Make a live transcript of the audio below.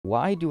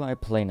Why do I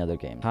play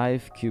NetherGames?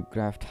 Hive,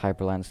 Cubecraft,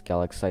 Hyperlands,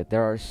 Galaxy,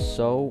 there are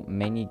so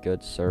many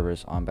good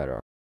servers on Bedrock.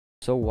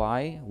 So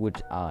why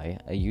would I,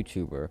 a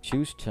YouTuber,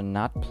 choose to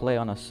not play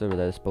on a server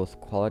that is both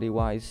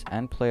quality-wise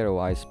and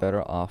player-wise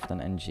better off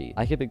than NG?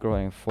 I could be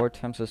growing 4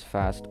 times as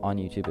fast on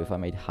YouTube if I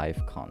made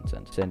Hive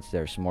content, since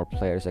there's more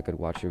players that could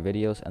watch your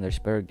videos and there's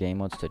better game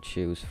modes to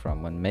choose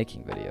from when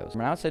making videos.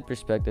 From an outside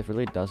perspective, it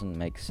really doesn't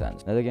make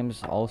sense.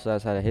 NetherGames also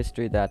has had a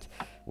history that,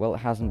 well, it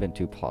hasn't been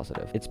too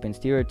positive. It's been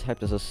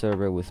stereotyped as a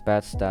server with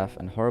bad staff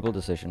and horrible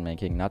decision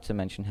making, not to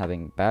mention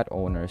having bad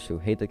owners who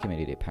hate the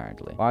community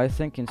apparently. While I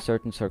think in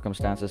certain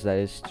circumstances that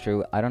is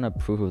true, I don't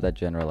approve of that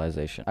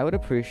generalization. I would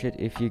appreciate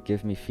if you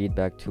give me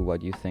feedback to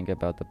what you think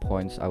about the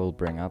points I will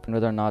bring up and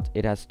whether or not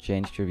it has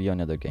changed your view on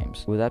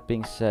NetherGames. With that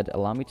being said,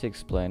 allow me to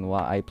explain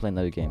why I play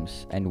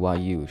NetherGames and why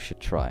you should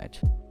try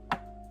it.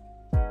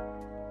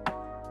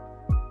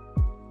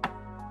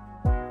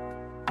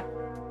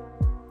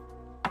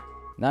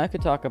 Now I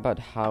could talk about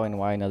how and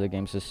why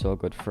NetherGames is so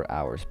good for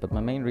hours, but my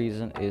main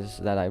reason is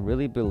that I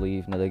really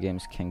believe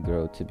NetherGames can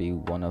grow to be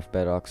one of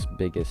Bedrock's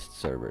biggest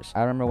servers.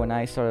 I remember when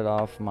I started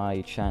off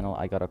my channel,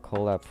 I got a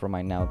collab from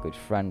my now good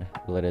friend,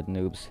 Related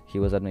Noobs. He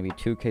was at maybe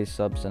 2k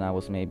subs and I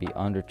was maybe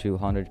under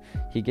 200.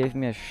 He gave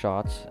me a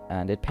shot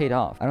and it paid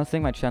off. I don't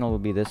think my channel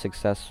would be this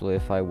successful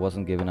if I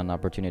wasn't given an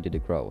opportunity to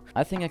grow.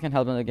 I think I can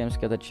help NetherGames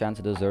get the chance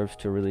it deserves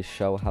to really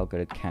show how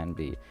good it can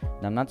be.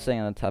 Now I'm not saying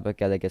I'm the type of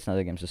guy that gets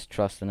NetherGames'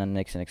 trust and then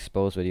makes an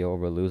exposed video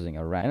over losing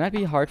a rank. It might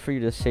be hard for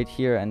you to sit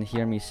here and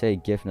hear me say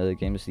give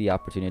NetherGames the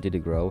opportunity to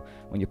grow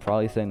when you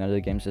probably think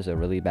NetherGames is a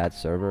really bad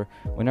server.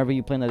 Whenever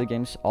you play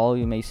NetherGames, all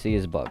you may see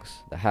is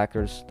bugs, the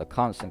hackers, the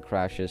constant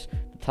crashes,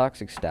 the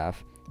toxic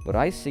staff. What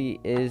I see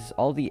is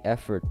all the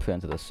effort put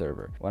into the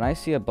server. When I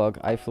see a bug,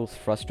 I feel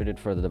frustrated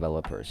for the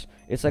developers.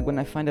 It's like when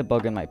I find a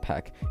bug in my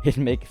pack, it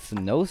makes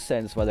no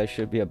sense why there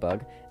should be a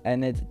bug,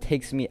 and it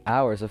takes me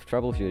hours of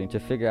troubleshooting to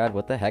figure out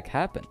what the heck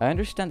happened. I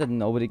understand that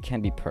nobody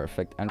can be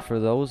perfect, and for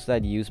those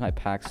that use my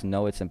packs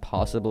know it's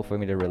impossible for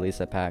me to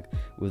release a pack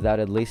without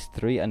at least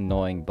 3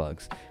 annoying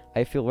bugs.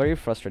 I feel very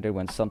frustrated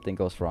when something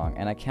goes wrong,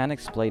 and I can't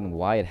explain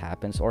why it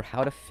happens or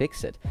how to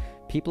fix it.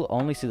 People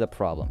only see the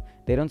problem.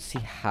 They don't see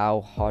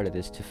how hard it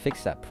is to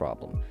fix that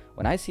problem.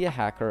 When I see a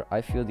hacker,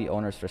 I feel the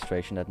owner's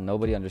frustration that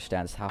nobody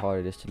understands how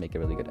hard it is to make a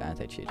really good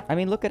anti-cheat. I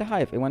mean, look at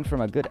Hive. It went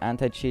from a good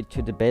anti-cheat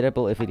to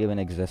debatable if it even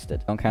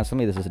existed. Don't cancel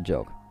me, this is a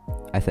joke.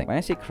 I think. When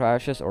I see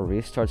crashes or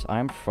restarts, I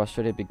am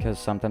frustrated because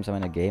sometimes I'm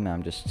in a game and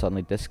I'm just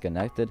suddenly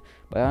disconnected,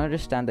 but I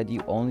understand that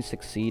you only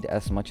succeed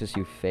as much as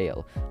you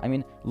fail. I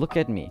mean, look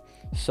at me.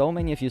 So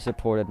many of you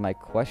supported my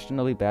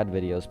questionably bad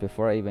videos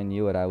before I even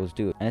knew what I was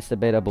doing, and it's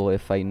debatable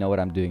if I know what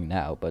I'm doing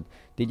now, but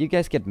did you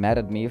guys get mad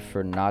at me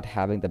for not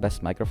having the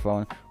best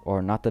microphone,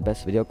 or not the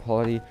best video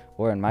quality,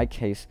 or in my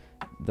case,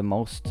 the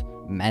most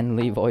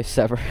manly voice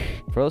ever?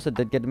 For those that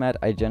did get mad,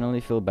 I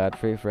genuinely feel bad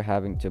for you for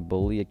having to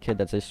bully a kid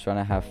that's just trying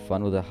to have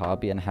fun with a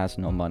hobby and has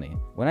no money.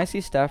 When I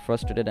see staff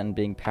frustrated and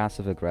being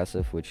passive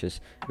aggressive, which is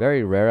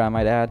very rare I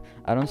might add,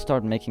 I don't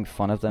start making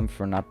fun of them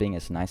for not being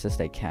as nice as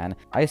they can.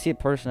 I see a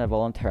person that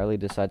voluntarily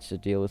decides to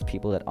deal with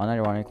people that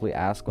unironically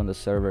ask when the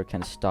server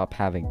can stop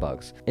having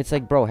bugs. It's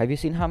like, bro, have you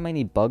seen how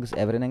many bugs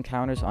Evident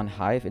encounters on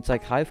Hive? It's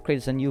like Hive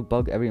creates a new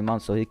bug every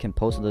month so he can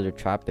post another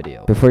trap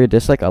video. Before you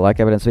dislike, I like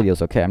Evidence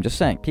videos, okay? I'm just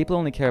saying. People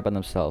only care about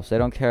themselves. They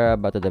don't care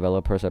about the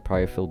developers that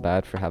probably feel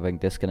bad for having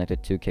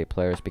disconnected 2k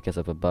players because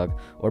of a bug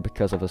or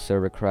because of a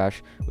server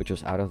crash which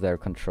was out of their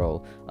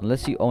control.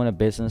 Unless you own a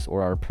business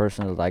or are a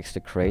person that likes to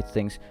create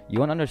things, you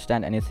won't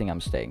understand anything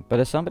I'm saying. But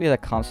as somebody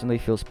that constantly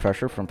feels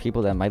pressure from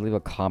people that might leave a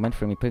comment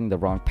for me putting the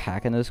wrong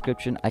pack in the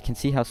description, I can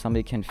see how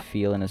somebody can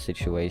feel in a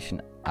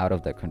situation out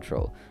of their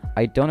control.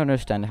 I don't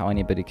understand how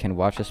anybody can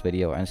watch this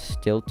video and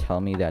still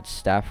tell me that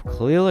staff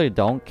clearly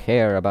don't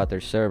care about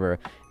their server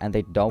and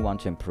they don't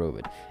want to improve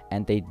it,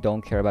 and they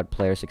don't care about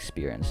players'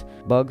 experience.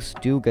 Bugs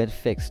do get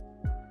fixed.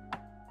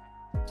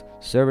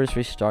 Servers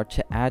restart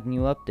to add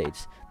new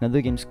updates.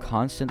 NetherGames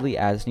constantly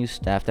adds new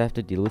staff that have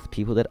to deal with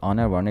people that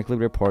unironically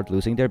report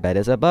losing their bed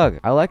as a bug.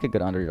 I like a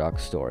good underdog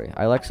story.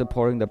 I like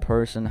supporting the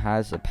person who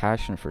has a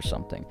passion for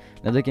something.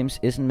 NetherGames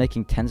isn't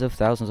making tens of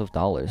thousands of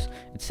dollars.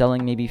 It's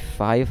selling maybe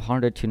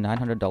 $500 to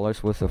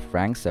 $900 worth of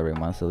ranks every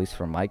month, at least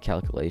from my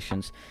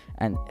calculations,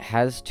 and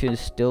has to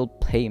still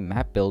pay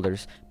map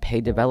builders,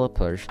 pay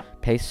developers,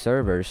 pay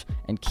servers,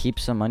 and keep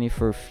some money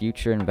for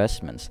future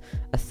investments.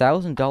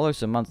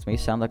 $1,000 a month may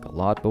sound like a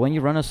lot, but when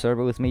you run a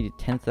server with maybe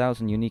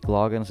 10,000 unique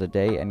logins a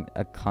day and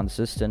a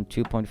consistent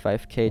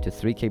 2.5k to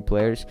 3k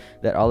players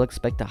that all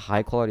expect a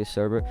high quality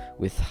server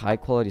with high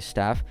quality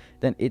staff,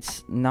 then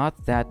it's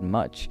not that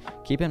much.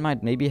 Keep in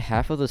mind, maybe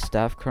half of the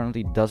staff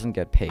currently doesn't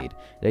get paid.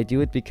 They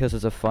do it because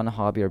it's a fun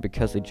hobby or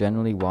because they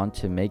genuinely want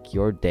to make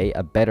your day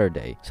a better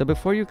day. So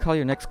before you call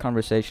your next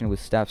conversation with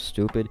staff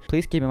stupid,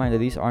 please keep in mind that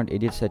these aren't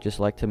idiots that just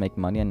like to make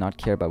money and not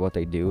care about what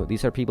they do.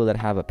 These are people that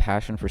have a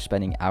passion for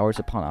spending hours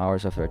upon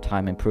hours of their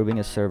time improving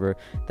a server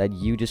that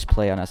you just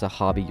play on as a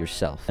hobby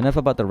yourself. Enough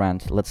about the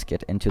rant, let's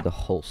get into the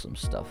wholesome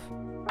stuff.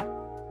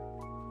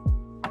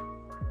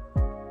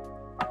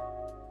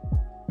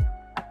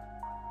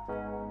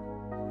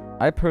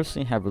 I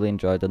personally have really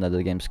enjoyed the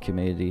NetherGames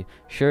community.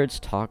 Sure, it's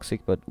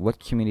toxic, but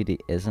what community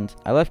isn't?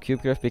 I left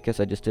Cubecraft because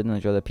I just didn't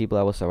enjoy the people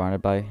I was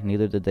surrounded by,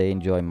 neither did they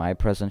enjoy my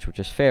presence, which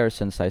is fair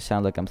since I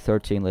sound like I'm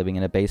 13 living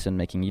in a basement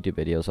making YouTube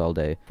videos all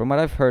day. From what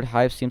I've heard,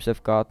 Hive seems to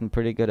have gotten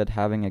pretty good at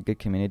having a good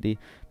community,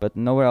 but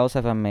nowhere else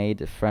have I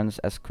made friends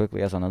as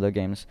quickly as on other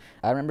games.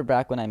 I remember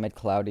back when I met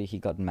Cloudy, he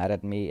got mad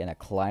at me in a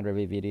client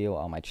review video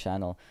on my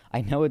channel. I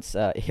know it's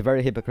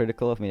very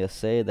hypocritical of me to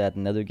say that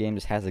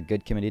NetherGames has a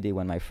good community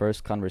when my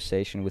first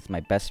conversation with my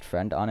best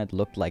friend on it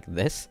looked like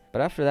this,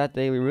 but after that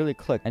day we really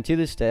clicked, and to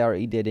this day our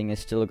e-dating is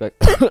still good.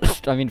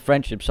 I mean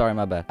friendship, sorry,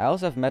 my bad. I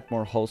also have met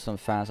more wholesome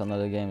fans on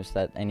other games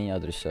than any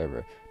other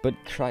server. But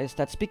Christ,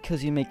 that's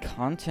because you make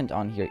content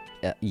on here.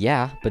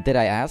 Yeah, but did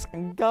I ask?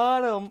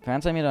 Got him!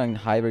 Fans I meet on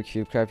Hive or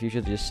Cubecraft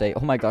usually just say, oh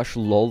my gosh,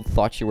 lol,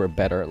 thought you were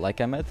better.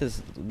 Like, I met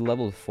this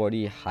level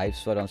 40 Hive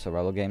sweat on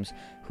survival games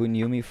who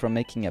knew me from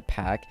making a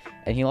pack,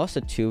 and he lost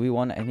a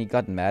 2v1 and he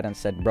got mad and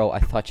said, bro, I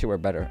thought you were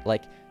better.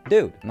 Like,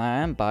 dude. Now, I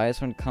am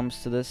biased when it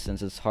comes to this,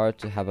 since it's hard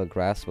to have a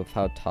grasp of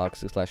how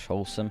toxic /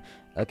 wholesome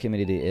a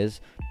community is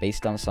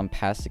based on some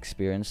past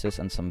experiences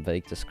and some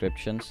vague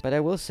descriptions, but I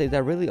will say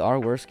there really are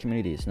worse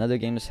communities.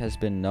 NetherGames has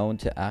been known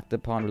to act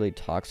upon really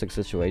toxic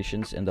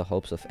situations in the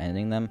hopes of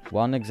ending them.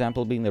 One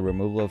example being the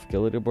removal of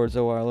guild leaderboards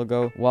a while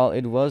ago. While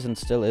it was and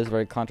still is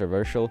very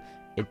controversial,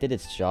 it did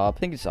its job. I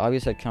think it's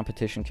obvious that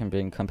competition can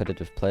bring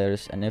competitive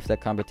players, and if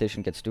that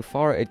competition gets too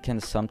far, it can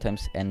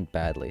sometimes end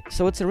badly.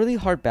 So it's a really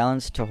hard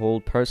balance to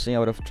hold. Personally, I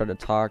would have tried to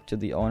talk to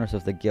the owners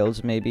of the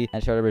guilds maybe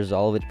and try to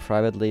resolve it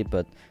privately,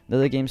 but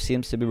NetherGames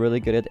seems to be really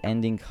good at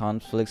ending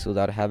conflicts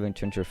without having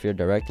to interfere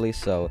directly,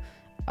 so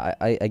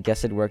I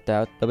guess it worked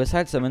out. But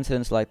besides some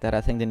incidents like that,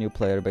 I think the new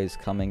player base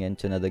coming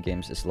into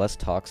NetherGames is less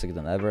toxic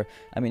than ever.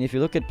 I mean, if you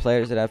look at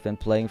players that have been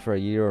playing for a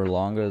year or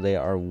longer, they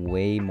are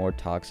way more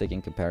toxic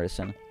in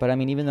comparison. But I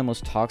mean, even the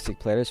most toxic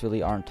players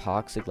really aren't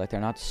toxic. Like,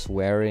 they're not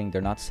swearing,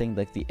 they're not saying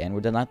like the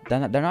N-word, they're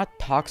not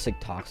toxic,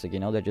 you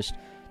know, they're just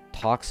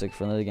toxic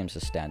for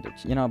NetherGames'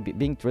 standards. You know,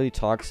 being really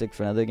toxic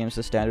for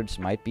NetherGames' standards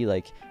might be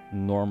like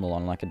normal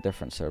on like a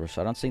different server. So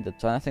I don't think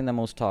the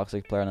most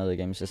toxic player in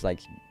NetherGames is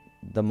like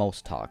the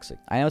most toxic.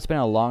 I know it's been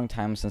a long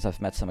time since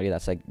I've met somebody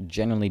that's like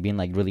genuinely been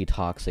like really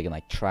toxic and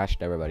like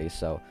trashed everybody,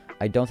 so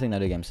I don't think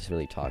NetherGames is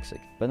really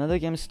toxic. But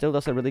NetherGames still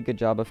does a really good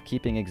job of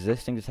keeping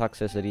existing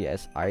toxicity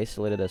as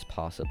isolated as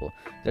possible.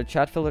 Their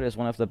chat filter is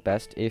one of the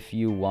best if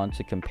you want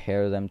to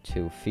compare them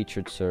to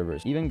featured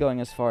servers. Even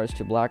going as far as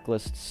to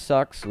blacklist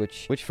sucks,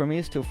 which for me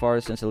is too far,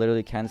 since I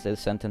literally can't say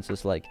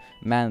sentences like,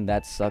 man,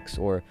 that sucks,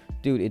 or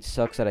dude, it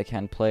sucks that I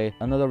can't play.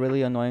 Another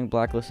really annoying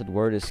blacklisted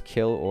word is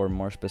kill, or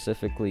more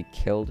specifically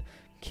killed.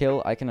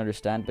 Kill, I can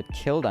understand, but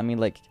killed, I mean,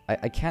 like,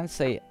 I can't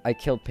say I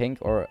killed Pink,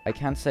 or I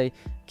can't say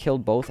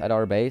killed both at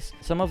our base.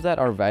 Some of that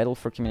are vital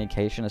for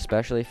communication,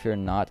 especially if you're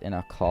not in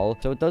a call.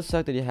 So it does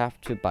suck that you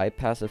have to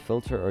bypass a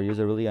filter or use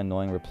a really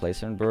annoying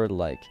replacement word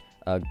like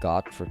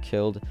got for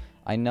killed.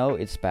 I know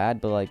it's bad,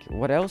 but like,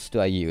 what else do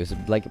I use?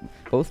 Like,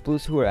 both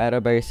blues who were at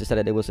our base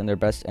decided it was in their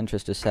best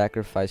interest to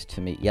sacrifice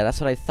to me. Yeah,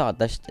 that's what I thought.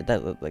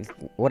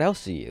 Like, what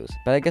else do you use?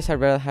 But I guess I'd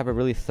rather have a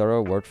really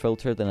thorough word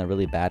filter than a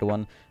really bad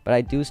one. But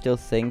I do still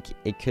think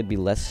it could be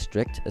less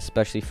strict,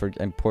 especially for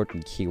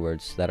important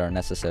keywords that are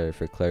necessary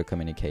for clear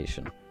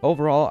communication.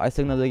 Overall, I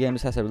think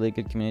NetherGames has a really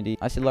good community.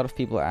 I see a lot of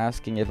people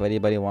asking if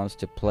anybody wants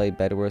to play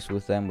Bed Wars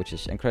with them, which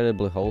is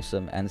incredibly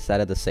wholesome and sad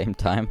at the same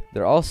time.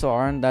 There also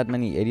aren't that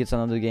many idiots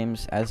on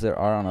NetherGames as there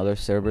are on other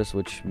servers,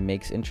 which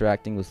makes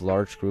interacting with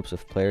large groups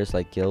of players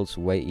like guilds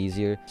way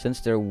easier,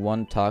 since their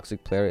one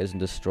toxic player isn't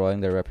destroying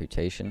their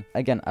reputation.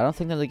 Again, I don't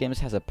think NetherGames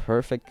has a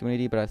perfect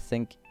community, but I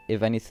think,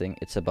 if anything,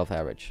 it's above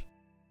average.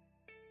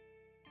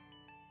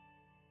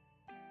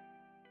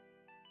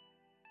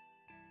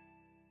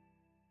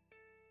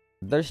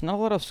 There's not a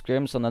lot of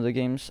scrims on other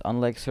games,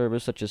 unlike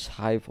servers such as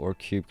Hive or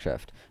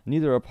Cubecraft.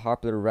 Neither a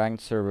popular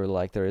ranked server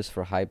like there is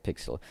for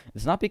Hypixel.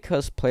 It's not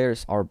because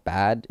players are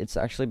bad, it's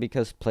actually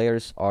because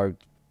players are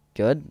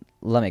good.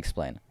 Let me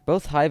explain.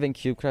 Both Hive and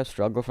Cubecraft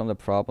struggle from the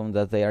problem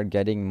that they are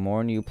getting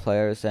more new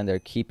players than they're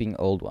keeping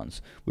old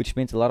ones, which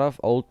means a lot of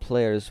old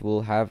players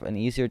will have an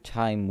easier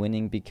time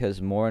winning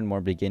because more and more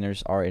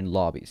beginners are in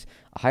lobbies.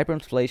 A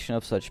hyperinflation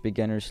of such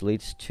beginners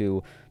leads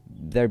to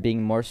there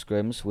being more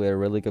scrims where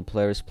really good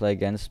players play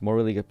against more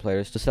really good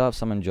players to still have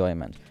some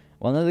enjoyment.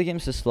 While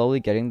NetherGames is slowly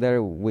getting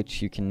there,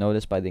 which you can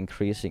notice by the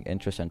increasing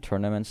interest in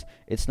tournaments,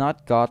 it's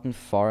not gotten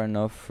far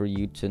enough for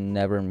you to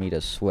never meet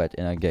a sweat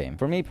in a game.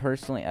 For me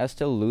personally, I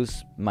still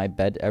lose my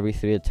bet every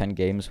 3 to 10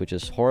 games, which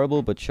is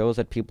horrible but shows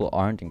that people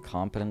aren't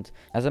incompetent.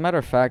 As a matter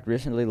of fact,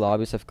 recently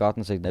lobbies have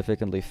gotten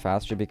significantly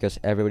faster because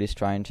everybody's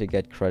trying to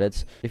get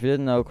credits. If you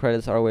didn't know,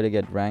 credits are a way to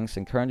get ranks,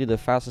 and currently the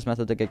fastest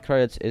method to get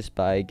credits is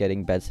by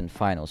getting bets in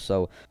finals.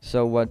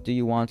 So what do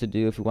you want to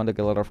do if you want to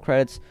get a lot of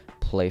credits?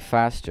 Play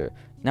faster.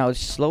 Now,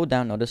 it's slowed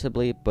down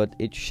noticeably, but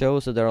it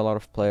shows that there are a lot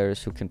of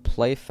players who can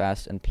play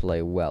fast and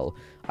play well.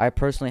 I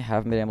personally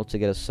haven't been able to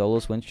get a solo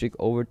win streak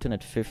overturned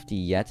at 50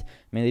 yet,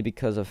 mainly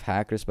because of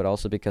hackers, but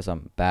also because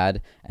I'm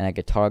bad and I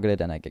get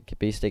targeted and I get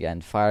beastic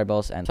and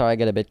fireballs, and sorry I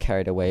get a bit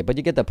carried away, but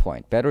you get the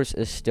point. Bedwars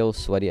is still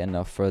sweaty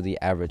enough for the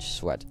average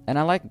sweat, and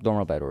I like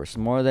normal Bedwars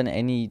more than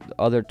any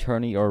other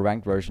tourney or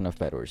ranked version of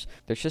Bedwars.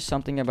 There's just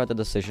something about the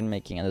decision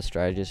making and the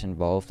strategies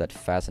involved that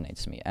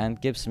fascinates me and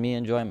gives me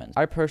enjoyment.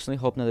 I personally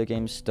hope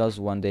NetherGames does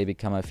one day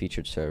become a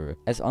featured server.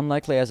 As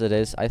unlikely as it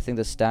is, I think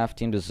the staff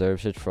team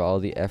deserves it for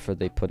all the effort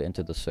they put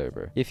into the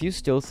server. If you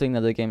still think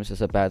NetherGames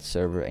is a bad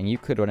server and you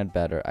could run it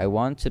better, I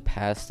want to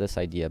pass this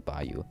idea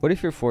by you. What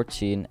if you're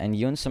 14 and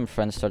you and some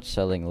friends start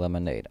selling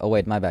lemonade? Oh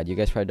wait, my bad, you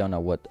guys probably don't know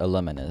what a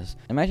lemon is.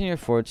 Imagine you're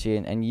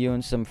 14 and you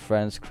and some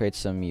friends create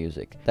some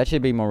music. That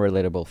should be more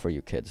relatable for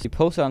you kids. You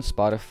post it on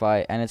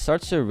Spotify and it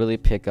starts to really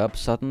pick up.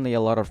 Suddenly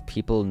a lot of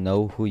people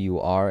know who you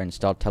are and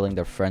start telling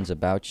their friends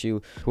about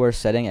you, who are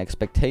setting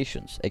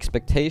expectations.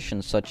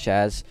 Expectations such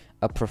as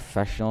a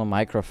professional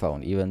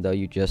microphone, even though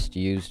you just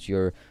used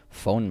your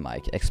phone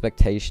mic.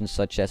 Expectations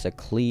such as a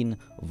clean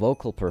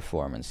vocal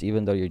performance,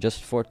 even though you're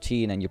just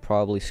 14 and you're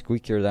probably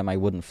squeakier than my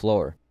wooden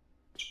floor.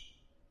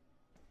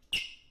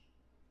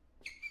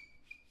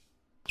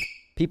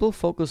 People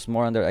focus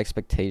more on their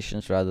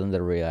expectations rather than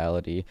the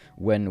reality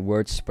when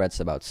word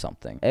spreads about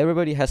something.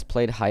 Everybody has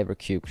played Hive or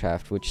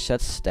Cubecraft, which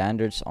sets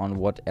standards on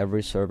what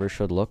every server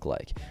should look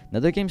like.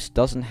 NetherGames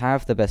doesn't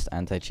have the best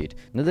anti-cheat.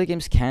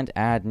 NetherGames can't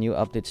add new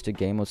updates to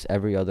game modes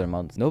every other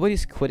month.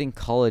 Nobody's quitting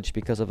college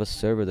because of a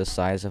server the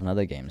size of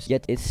NetherGames.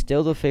 Yet it's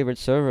still the favorite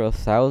server of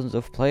thousands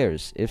of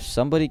players. If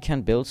somebody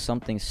can build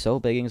something so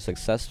big and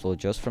successful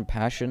just from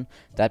passion,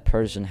 that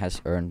person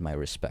has earned my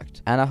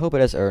respect. And I hope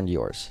it has earned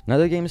yours.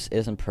 NetherGames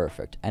isn't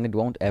perfect, and it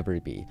won't ever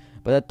be,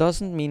 but that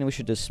doesn't mean we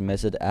should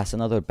dismiss it as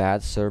another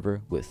bad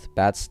server with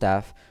bad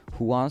staff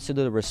who wants to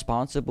do the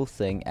responsible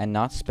thing and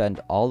not spend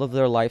all of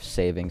their life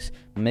savings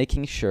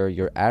making sure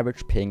your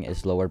average ping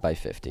is lowered by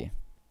 50.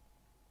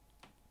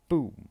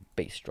 Boom,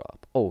 bass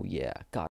drop. Oh yeah, God.